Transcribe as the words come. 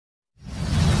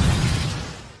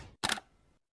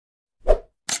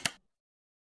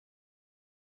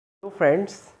Hello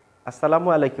friends, Assalamu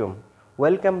alaikum.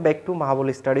 Welcome back to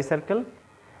Mahabul Study Circle.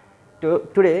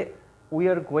 Today we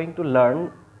are going to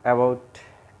learn about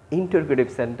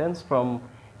interrogative sentence from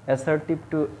assertive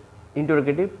to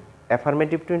interrogative,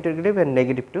 affirmative to interrogative and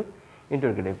negative to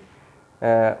interrogative.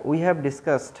 We have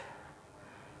discussed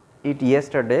it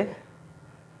yesterday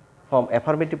from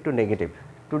affirmative to negative.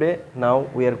 Today now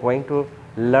we are going to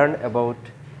learn about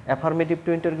affirmative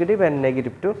to interrogative and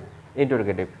negative to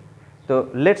interrogative. তো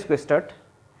let's go start.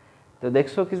 তো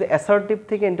দেখছো কি যে assertive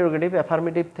থেকে interrogative,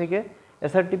 affirmative থেকে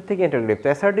assertive থেকে interrogative. তো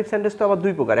assertive sentence তো আবার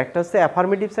দুই প্রকার, একটা হচ্ছে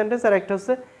অ্যাফার্মেটিভ সেন্টেন্স আর একটা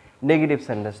হচ্ছে নেগেটিভ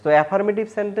সেন্টেন্স। তো অ্যাফার্মেটিভ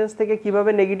সেন্টেন্স থেকে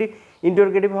কিভাবে নেগেটিভ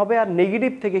ইন্টারোগেটিভ হবে আর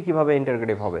নেগেটিভ থেকে কিভাবে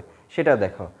ইন্টারোগেটিভ হবে সেটা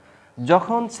দেখো।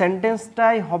 যখন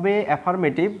সেন্টেন্সটাই হবে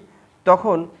অ্যাফার্মেটিভ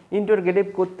তখন ইন্টারোগেটিভ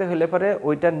করতে হলে পরে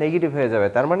ওইটা নেগেটিভ হয়ে যাবে,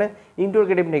 তার মানে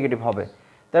ইন্টারোগেটিভ নেগেটিভ হবে।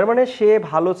 তার মানে সে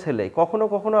ভালো ছেলে। কখনো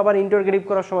কখনো আবার ইন্টারোগেটিভ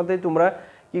করার সময়তেই তোমরা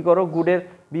কি করো, গুডের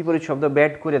বিপরীত শব্দ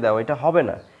ব্যাড করে দাও, এটা হবে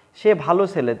না। সে ভালো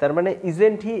ছেলে, তার মানে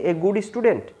isn't he a good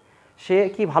student? সে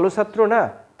কি ভালো ছাত্র না?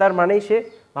 তার মানেই সে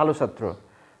ভালো ছাত্র।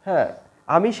 হ্যাঁ,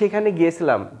 আমি সেখানে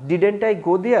গিয়েছিলাম, didn't I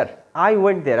go there? I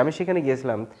went there, আমি সেখানে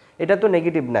গিয়েছিলাম। এটা তো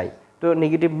নেগেটিভ নাই, তো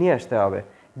নেগেটিভ নিয়ে আসতে হবে।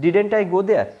 ডিডেন্ট আই গো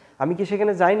দেয়ার, আমি কি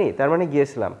সেখানে যাইনি? তার মানে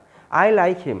গিয়েছিলাম। আই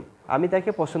লাইক হিম, আমি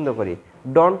তাকে পছন্দ করি।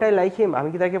 ডোন্ট আই লাইক হিম, আমি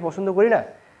কি তাকে পছন্দ করি না?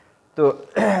 তো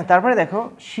তারপরে দেখো,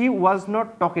 শি ওয়াজ নট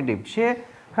টকেটিভ, সে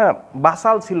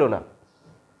বাসাল ছিল না।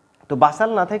 তো বাসাল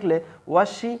না থাকলে ওয়াজ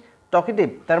শি টকেটিভ,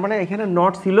 তার মানে এখানে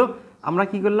নট ছিল, আমরা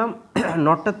কি করলাম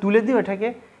নটটা তুলে দিয়ে ওটাকে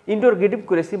ইন্টারোগেটিভ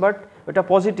করেছি, বাট ওটা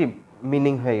পজিটিভ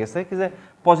মিনিং হয়ে গেছে কি যে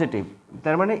পজিটিভ।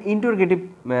 তার মানে ইন্টারোগেটিভ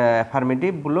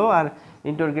অ্যাফার্মেটিভ বলো আর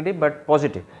ইন্টারোগেটিভ বাট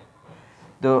পজিটিভ।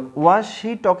 তো ওয়াজ শি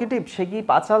টকেটিভ, সে কি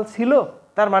বাসাল ছিল?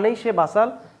 তার মানেই সে বাসাল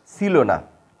ছিল না।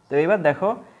 তো এবার দেখো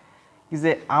কি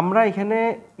যে আমরা এখানে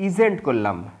ইজেন্ট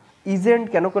করলাম। ইজেন্ট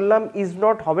কেন করলাম? ইজ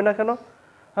নট হবে না কেন?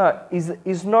 হ্যাঁ,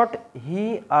 is not he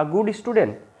a good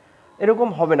student, এরকম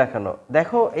হবে না কেন?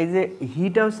 দেখো এই যে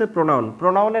হিটা হচ্ছে প্রোনাউন,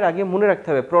 প্রোনাউনের আগে মনে রাখতে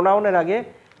হবে প্রোনাউনের আগে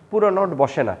পুরো নোট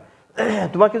বসে না।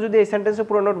 তোমাকে যদি এই সেন্টেন্সে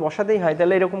পুরো নোট বসাতেই হয়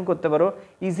তাহলে এরকম করতে পারো,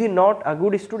 is he not a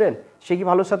good student, সে কি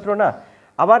ভালো ছাত্র না?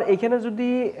 আবার এখানে যদি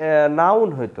নাউন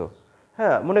হইতো,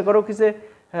 হ্যাঁ মনে করো কি যে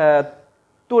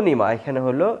তনিমা, এখানে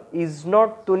হলো is not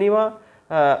Tanima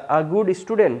a good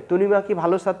student, Tanima কি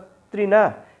ভালো ছাত্রী না,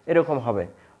 এরকম হবে।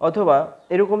 অথবা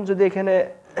এরকম যদি এখানে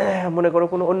মনে করো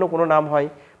কোনো অন্য কোনো নাম হয়,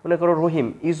 মনে করো রহিম,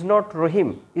 is not Rahim,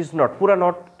 is not পুরা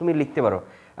নট তুমি লিখতে পারো।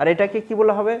 আর এটাকে কি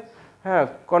বলা হবে? হ্যাঁ,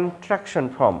 কন্ট্রাকশন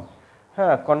ফর্ম।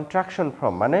 হ্যাঁ, কন্ট্রাকশন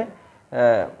ফর্ম মানে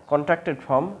কন্ট্রাক্টেড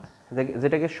ফর্ম,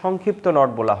 যেটাকে সংক্ষিপ্ত নট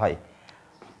বলা হয়।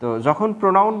 তো যখন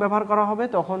প্রোনাউন ব্যবহার করা হবে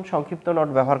তখন সংক্ষিপ্ত নট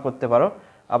ব্যবহার করতে পারো,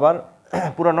 আবার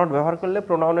পুরা নট ব্যবহার করলে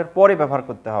প্রোনাউনের পরে ব্যবহার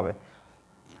করতে হবে।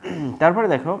 তারপরে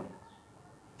দেখো,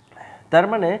 তার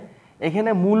মানে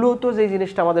এখানে মূলত যে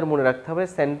জিনিসটা আমাদের মনে রাখতে হবে,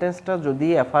 সেন্টেন্সটা যদি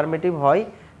অ্যাফার্মেটিভ হয়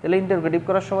তাহলে ইন্টারোগেটিভ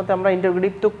করার সময় আমরা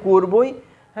ইন্টারোগেটিভ তো করবই।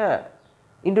 হ্যাঁ,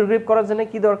 ইন্টারোগেটিভ করার জন্য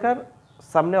কি দরকার?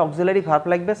 সামনে অক্সিলারি ভার্ব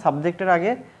লাগবে সাবজেক্টের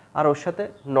আগে, আর ওর সাথে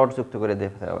নট যুক্ত করে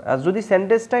দিতে হবে। আর যদি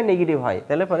সেন্টেন্সটাই নেগেটিভ হয়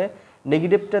তাহলে পরে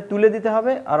নেগেটিভটা তুলে দিতে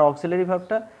হবে আর অক্সিলারি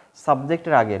ভার্বটা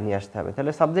সাবজেক্টের আগে নিয়ে আসতে হবে।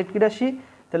 তাহলে সাবজেক্ট কিটা শি,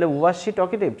 তাহলে ওয়াজ শি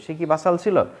টকেটিভ, সে কি বাসাল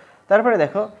ছিল? তারপরে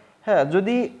দেখো, হ্যাঁ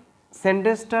যদি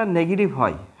সেন্টেন্সটা নেগেটিভ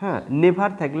হয়, হ্যাঁ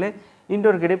নেভার থাকলে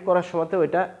ইন্টারোগেটিভ করার সময়তে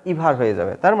ওইটা ইভার হয়ে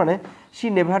যাবে। তার মানে শি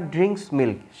নেভার ড্রিঙ্কস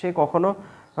মিল্ক, সে কখনো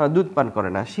দুধ পান করে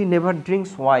না। She never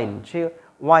drinks wine, say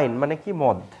wine মানে কি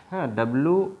মদ, হ্যাঁ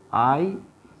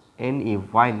WINE,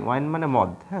 ওয়াইন, ওয়াইন মানে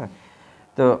মদ। হ্যাঁ,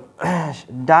 তো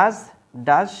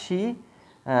ডাজ শি,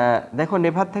 দেখো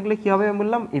নেভার থাকলে কি হবে আমি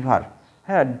বললাম ইভার।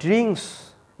 হ্যাঁ, ড্রিঙ্কস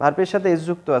ভার্বের সাথে এস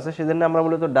যুক্ত আছে, সেজন্য আমরা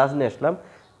মূলত ডাজ নিয়ে আসলাম,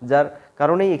 যার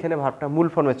কারণেই এখানে ভার্বটা মূল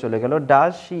ফর্মে চলে গেল।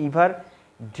 Does she ever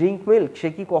drink milk, সে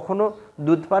কি কখনো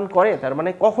দুধ পান করে? তার মানে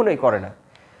কখনোই করে না।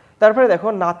 তারপরে দেখো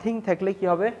নাথিং থাকলে কি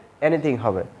হবে? এনিথিং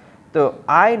হবে। তো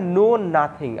আই নো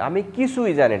নাথিং, আমি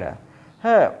কিছুই জানি না।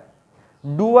 হ্যাঁ,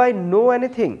 ডু আই নো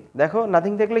এনিথিং, দেখো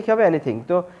নাথিং থাকলে কি হবে? এনিথিং।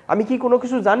 তো আমি কি কোনো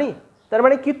কিছু জানি? তার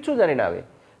মানে কিচ্ছু জানি না আমি।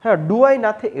 হ্যাঁ, do I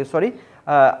nothing, sorry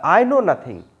I know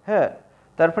nothing. হ্যাঁ,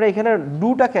 তারপরে এখানে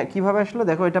ডুটা কীভাবে আসলো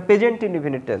দেখো, এটা প্রেজেন্ট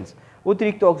ইনডিফিনিট টেন্স,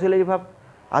 অতিরিক্ত অক্সিলারি ভার্ব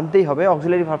আনতেই হবে।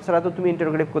 অক্সিলারি ভার্ব ছাড়া তো তুমি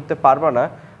ইন্টারোগেটিভ করতে পারবা না।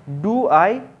 Do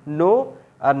I know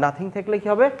R nothing থাকলে কি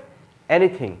হবে?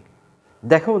 এনিথিং।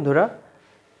 দেখো বন্ধুরা,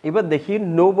 এবার দেখি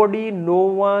নোবডি, নো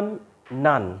ওয়ান,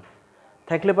 নান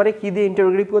থাকলে পারে কি দিয়ে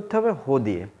ইন্টারোগেটিভ করতে হবে? হো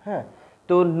দিয়ে। হ্যাঁ,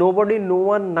 তো নোবডি, নো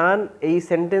ওয়ান, নান এই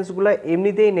সেন্টেন্সগুলো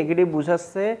এমনিতেই নেগেটিভ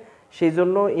বোঝাচ্ছে, সেই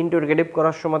জন্য ইন্টারোগেটিভ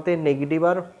করার সময়তে নেগেটিভ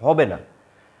আর হবে না।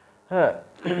 হ্যাঁ,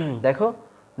 দেখো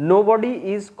nobody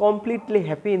is completely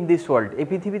happy in this world, এই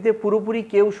পৃথিবীতে পুরোপুরি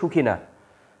কেউ সুখী না।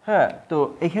 হ্যাঁ, তো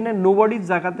এখানে নোবডির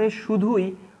জায়গাতে শুধুই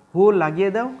হো লাগিয়ে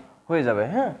দাও, হয়ে যাবে।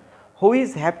 হ্যাঁ, who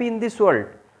is happy in this world,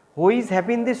 who is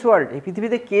happy in this world, এই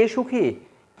পৃথিবীতে কে সুখী,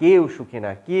 কেউ সুখী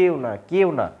না, কেউ না, কেউ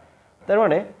না। তার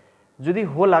মানে যদি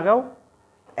হো লাগাও,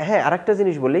 হ্যাঁ আরেকটা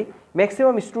জিনিস বলি,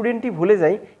 ম্যাক্সিমাম স্টুডেন্টই ভুলে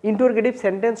যায় ইন্টারোগেটিভ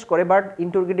সেন্টেন্স করে বাট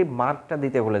ইন্টারোগেটিভ মার্কটা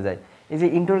দিতে ভুলে যায়। এই যে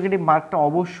ইন্টারোগেটিভ মার্কটা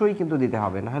অবশ্যই কিন্তু দিতে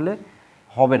হবে, নাহলে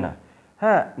হবে না।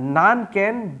 হ্যাঁ, নান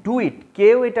ক্যান ডু ইট,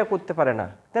 কেউ এটা করতে পারে না,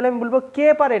 তাহলে আমি বলবো কে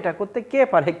পারে এটা করতে, কে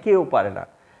পারে, কেউ পারে না।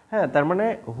 হ্যাঁ, তার মানে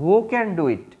who can do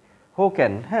it, who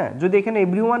can. হ্যাঁ, যদি এখানে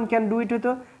এভরিওয়ান ক্যান ডু ইট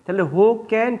হতো তাহলে হু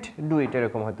ক্যান্ট ডু ইট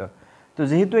এরকম হতো। তো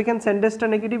যেহেতু এখানে সেন্টেন্সটা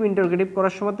নেগেটিভ, ইন্টারোগেটিভ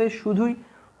করার সময়তে শুধুই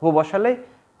হু বসালে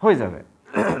হয়ে যাবে।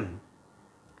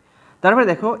 তারপরে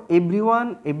দেখো এভরিওয়ান,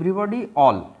 এভরিবডি,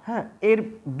 অল। হ্যাঁ, এর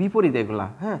বিপরীত এগুলা।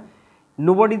 হ্যাঁ,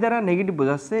 নোবডি দ্বারা নেগেটিভ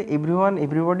বোঝাচ্ছে, এভরিওয়ান,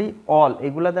 এভরিবডি, অল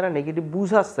এগুলা দ্বারা নেগেটিভ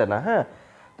বুঝাচ্ছে না। হ্যাঁ,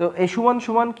 তো এই সমান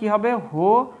সমান কি হবে, হো,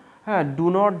 হ্যাঁ, do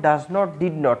not, does not,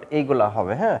 did not এইগুলা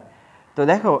হবে। হ্যাঁ, তো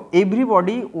দেখো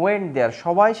এভরিবডি ওয়েন্ট দেয়ার,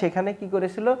 সবাই সেখানে কি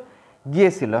করেছিল,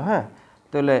 গিয়েছিল। হ্যাঁ,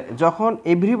 তাহলে যখন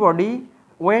এভরিবডি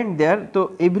ওয়েন্ট দেয়ার, তো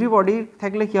এভরিবডি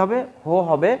থাকলে কি হবে, হো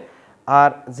হবে। আর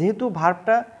যেহেতু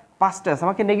ভার্বটা পাস্ট টেন্স,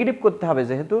 আমাকে নেগেটিভ করতে হবে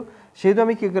যেহেতু, সেহেতু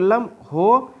আমি কি করলাম, হো,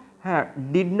 হ্যাঁ,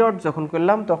 ডিড নট যখন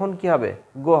করলাম তখন কি হবে,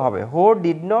 গো হবে। হো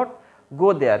ডিড নট গো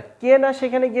দেয়ার, কে না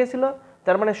সেখানে গিয়েছিল,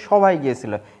 তার মানে সবাই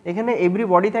গিয়েছিল। এখানে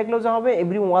এভরিবডি থাকলেও যা হবে,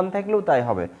 এভরি ওয়ান থাকলেও তাই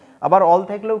হবে, আবার অল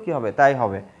থাকলেও কি হবে, তাই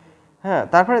হবে। হ্যাঁ,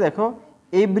 তারপরে দেখো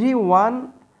এভরি ওয়ান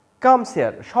কামস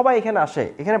হিয়ার, সবাই এখানে আসে,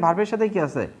 এখানে ভার্বের সাথে কি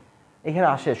আছে, এখানে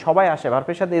আসে, সবাই আসে,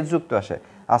 ভার্বের সাথে এস যুক্ত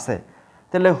আসে।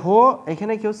 তাহলে হো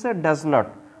এখানে কি হচ্ছে, ডাজ নট,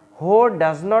 হো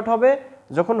ডাজ নট হবে।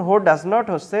 যখন হো ডাজ নট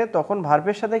হচ্ছে তখন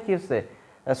ভার্বের সাথে কি হচ্ছে,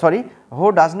 সরি, হো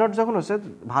ডাজ নট যখন হচ্ছে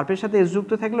ভার্বের সাথে এস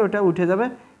যুক্ত থাকলে ওটা উঠে যাবে,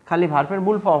 খালি ভার্বের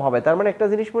মূল ফর্ম হবে। তার মানে একটা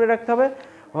জিনিস মনে রাখতে হবে,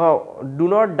 do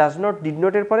not, does not, did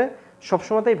নটের পরে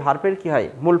সবসময়তেই ভার্বের কি হয়,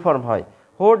 মূল ফর্ম হয়।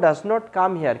 হো ডাজ নট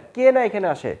কাম হিয়ার, কে না এখানে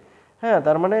আসে, হ্যাঁ,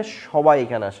 তার মানে সবাই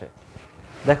এখানে আসে।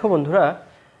 দেখো বন্ধুরা,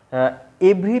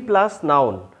 এভরি প্লাস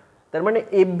নাউন, তার মানে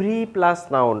every plus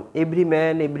noun, every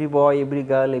man, every বয়, এভরি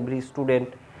গার্ল, এভরি স্টুডেন্ট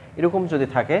এরকম যদি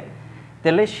থাকে,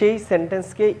 তাহলে সেই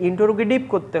সেন্টেন্সকে ইন্টারোগেটিভ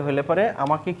করতে হলে পরে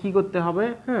আমাকে কি করতে হবে,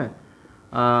 হ্যাঁ,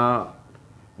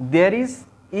 there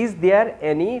is there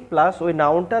any plus ওই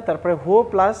নাউনটা, তারপরে হো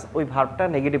প্লাস ওই ভার্বটা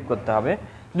নেগেটিভ করতে হবে।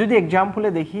 যদি এক্সাম্পলে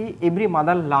দেখি, every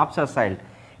mother loves a child,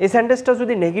 এই সেন্টেন্সটা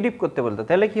যদি নেগেটিভ করতে বলতো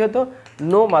তাহলে কি হতো,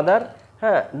 নো মাদার,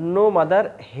 হ্যাঁ, no mother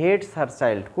hates her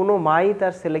child, কোনো মাই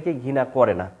তার ছেলেকে ঘৃণা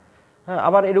করে না। হ্যাঁ,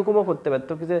 আবার এরকমও করতে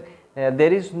পারতো কি যে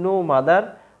there is no mother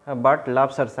but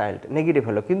loves her child, negative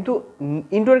হলো। কিন্তু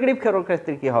ইন্টারোগেটিভ করার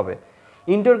ক্ষেত্রে কী হবে,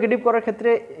 ইন্টারোগেটিভ করার ক্ষেত্রে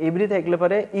এভরি থাকলে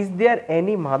পারে is there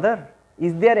any mother,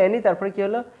 is there any, তারপরে কী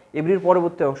হলো, এভরির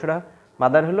পরবর্তী অংশটা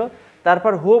মাদার হলো,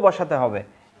 তারপর হো বসাতে হবে।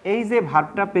 এই যে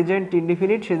ভার্বটা প্রেজেন্ট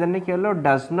ইনডিফিনিট, সেজন্য কী হলো,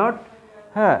 ডাজ নট,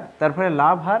 হ্যাঁ, তারপরে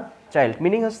লাভ হার চাইল্ড,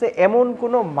 মিনিং হচ্ছে এমন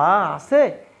কোনো মা আছে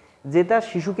যে তার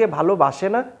শিশুকে ভালোবাসে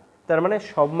না, তার মানে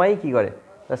সব মাই কী করে,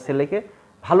 তার ছেলেকে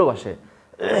ভালোবাসে।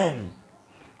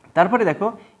 তারপরে দেখো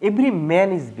এভরি ম্যান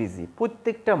ইজ বিজি,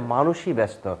 প্রত্যেকটা মানুষই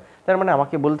ব্যস্ত, তার মানে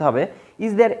আমাকে বলতে হবে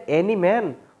is there any man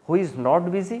who is not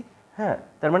busy. হ্যাঁ,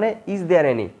 তার মানে ইজ দেয়ার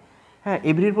এনি, হ্যাঁ,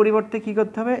 এভরির পরিবর্তে কী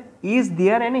করতে হবে, is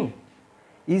there any,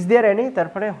 is there any,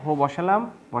 তারপরে হো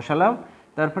বসালাম,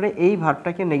 তারপরে এই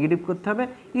ভার্বটাকে নেগেটিভ করতে হবে।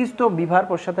 ইজ তো বিভার,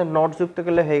 ওর সাথে নট যুক্ত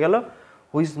করলে হয়ে গেল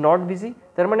হু ইজ নট বিজি,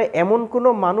 তার মানে এমন কোনো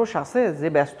মানুষ আছে যে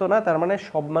ব্যস্ত না, তার মানে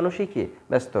সব মানুষই কি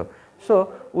ব্যস্ত। So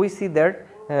we see that,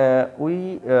 we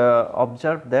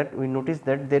observe that, we notice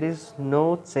that there is no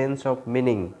change of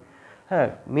meaning. হ্যাঁ,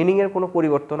 মিনিংয়ের কোনো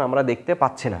পরিবর্তন আমরা দেখতে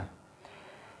পাচ্ছি না।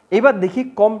 এবার দেখি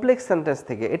কমপ্লেক্স সেন্টেন্স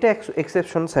থেকে, এটা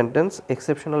exception sentence,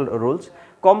 exceptional rules.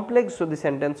 Complex যদি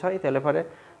সেন্টেন্স হয় তাহলে পরে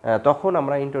তখন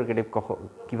আমরা ইন্টারোগেটিভ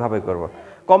কীভাবে করব।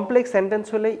 কমপ্লেক্স সেন্টেন্স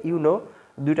হলে ইউনো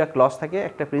দুইটা ক্লজ থাকে,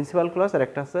 একটা প্রিন্সিপাল ক্লজ আর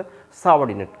একটা হচ্ছে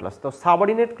সাবঅর্ডিনেট ক্লজ। তো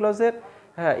সাবঅর্ডিনেট ক্লজের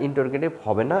হ্যাঁ ইন্টারোগেটিভ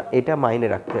হবে না, এটা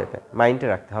মাইন্ডে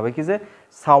রাখতে হবে কি যে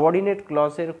সাবঅর্ডিনেট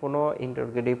ক্লজের কোনো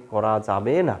ইন্টারোগেটিভ করা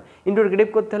যাবে না। ইন্টারোগেটিভ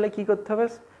করতে হলে কী করতে হবে,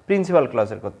 প্রিন্সিপাল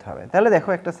ক্লজের করতে হবে। তাহলে দেখো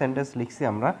একটা সেন্টেন্স লিখছি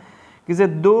আমরা কি যে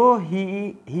দো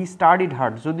হি স্টাডিড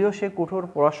হার্ড, যদিও সে কঠোর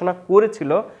পড়াশোনা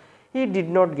করেছিল, he did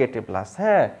not get A plus.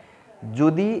 হ্যাঁ,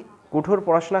 যদি কঠোর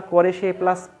পড়াশোনা করে সে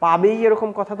প্লাস পাবেই এরকম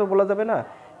কথা তো বলা যাবে না।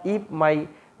 ইফ মাই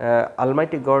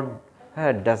আলমাইটি গড,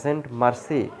 হ্যাঁ,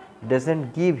 doesn't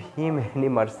give him any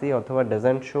mercy, অথবা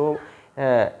ডাজেন্ট শো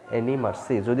এনি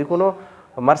মার্সি, যদি কোনো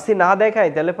মার্সি না দেখায়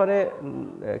তাহলে পরে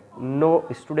no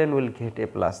student will get A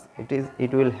plus,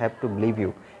 it will have to believe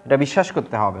you, এটা বিশ্বাস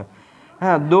করতে হবে।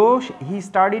 হ্যাঁ, দো হি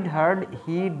studied hard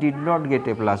he did not get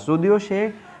A plus, যদিও সে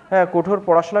হ্যাঁ কঠোর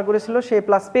পড়াশোনা করেছিল সে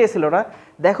প্লাস পেয়েছিল না।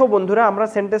 দেখো বন্ধুরা, আমরা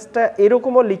সেন্টেন্সটা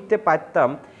এরকমও লিখতে পারতাম,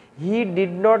 he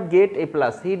did not get A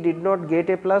plus, he did not get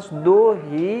A plus দো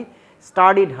হি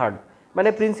স্টাডিড হার্ড। মানে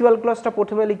প্রিন্সিপাল ক্লজটা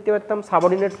প্রথমে লিখতে পারতাম,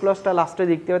 সাবঅর্ডিনেট ক্লজটা লাস্টে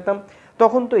লিখতে পারতাম,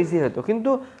 তখন তো ইজি হতো।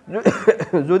 কিন্তু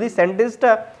যদি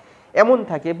সেন্টেন্সটা এমন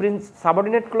থাকে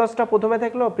সাবঅর্ডিনেট ক্লজটা প্রথমে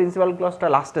থাকলো, প্রিন্সিপাল ক্লজটা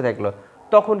লাস্টে থাকলো,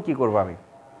 তখন কি করবো আমি?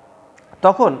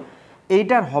 তখন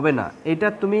এইটার হবে না,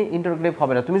 এইটার তুমি ইন্টারগ্রেভ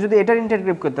হবে না। তুমি যদি এটার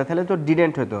ইন্টারগ্রেভ করতে তাহলে তো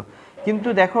ডিডেন্ট হতো। কিন্তু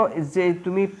দেখো যে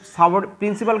তুমি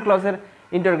প্রিন্সিপাল ক্লজের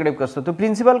ইন্টারগ্রেভ করছো, তো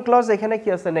প্রিন্সিপাল ক্লজ এখানে কি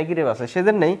আছে? নেগেটিভ আছে,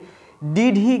 সেজন্যই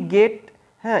did he get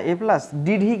A plus,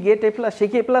 did he get A plus, সে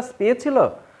কি এ প্লাস পেয়েছিল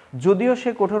যদিও সে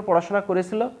কঠোর পড়াশোনা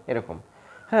করেছিল, এরকম।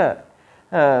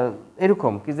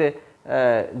 এরকম কি যে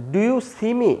ডু ইউ সি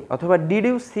মি অথবা ডিড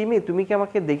ইউ সি মি, তুমি কি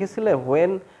আমাকে দেখেছিলে?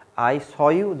 হোয়েন আই স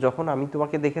ইউ, যখন আমি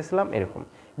তোমাকে দেখেছিলাম, এরকম।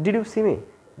 Did you see me,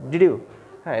 did you,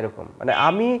 এরকম। মানে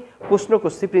আমি প্রশ্ন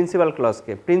করছি প্রিন্সিপাল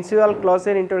ক্লজকে, প্রিন্সিপাল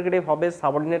ক্লজের ইন্টারগ্রেটিভ হবে,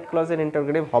 সাবঅর্ডিনেট ক্লজের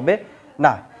ইন্টারগ্রেটিভ হবে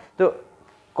না। তো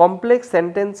কমপ্লেক্স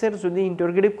সেন্টেন্সের যদি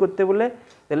ইন্টারগ্রেটিভ করতে বলে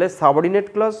তাহলে সাবঅর্ডিনেট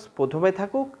ক্লজ প্রথমে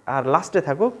থাকুক আর লাস্টে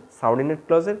থাকুক, সাবঅর্ডিনেট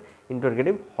ক্লজের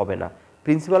ইন্টারগ্রেটিভ হবে না।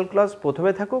 প্রিন্সিপাল ক্লজ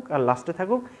প্রথমে থাকুক আর লাস্টে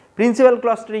থাকুক, প্রিন্সিপাল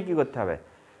ক্লজটাই কী করতে হবে?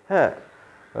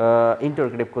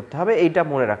 ইন্টারগ্রেটিভ করতে হবে, এইটা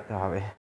মনে রাখতে হবে।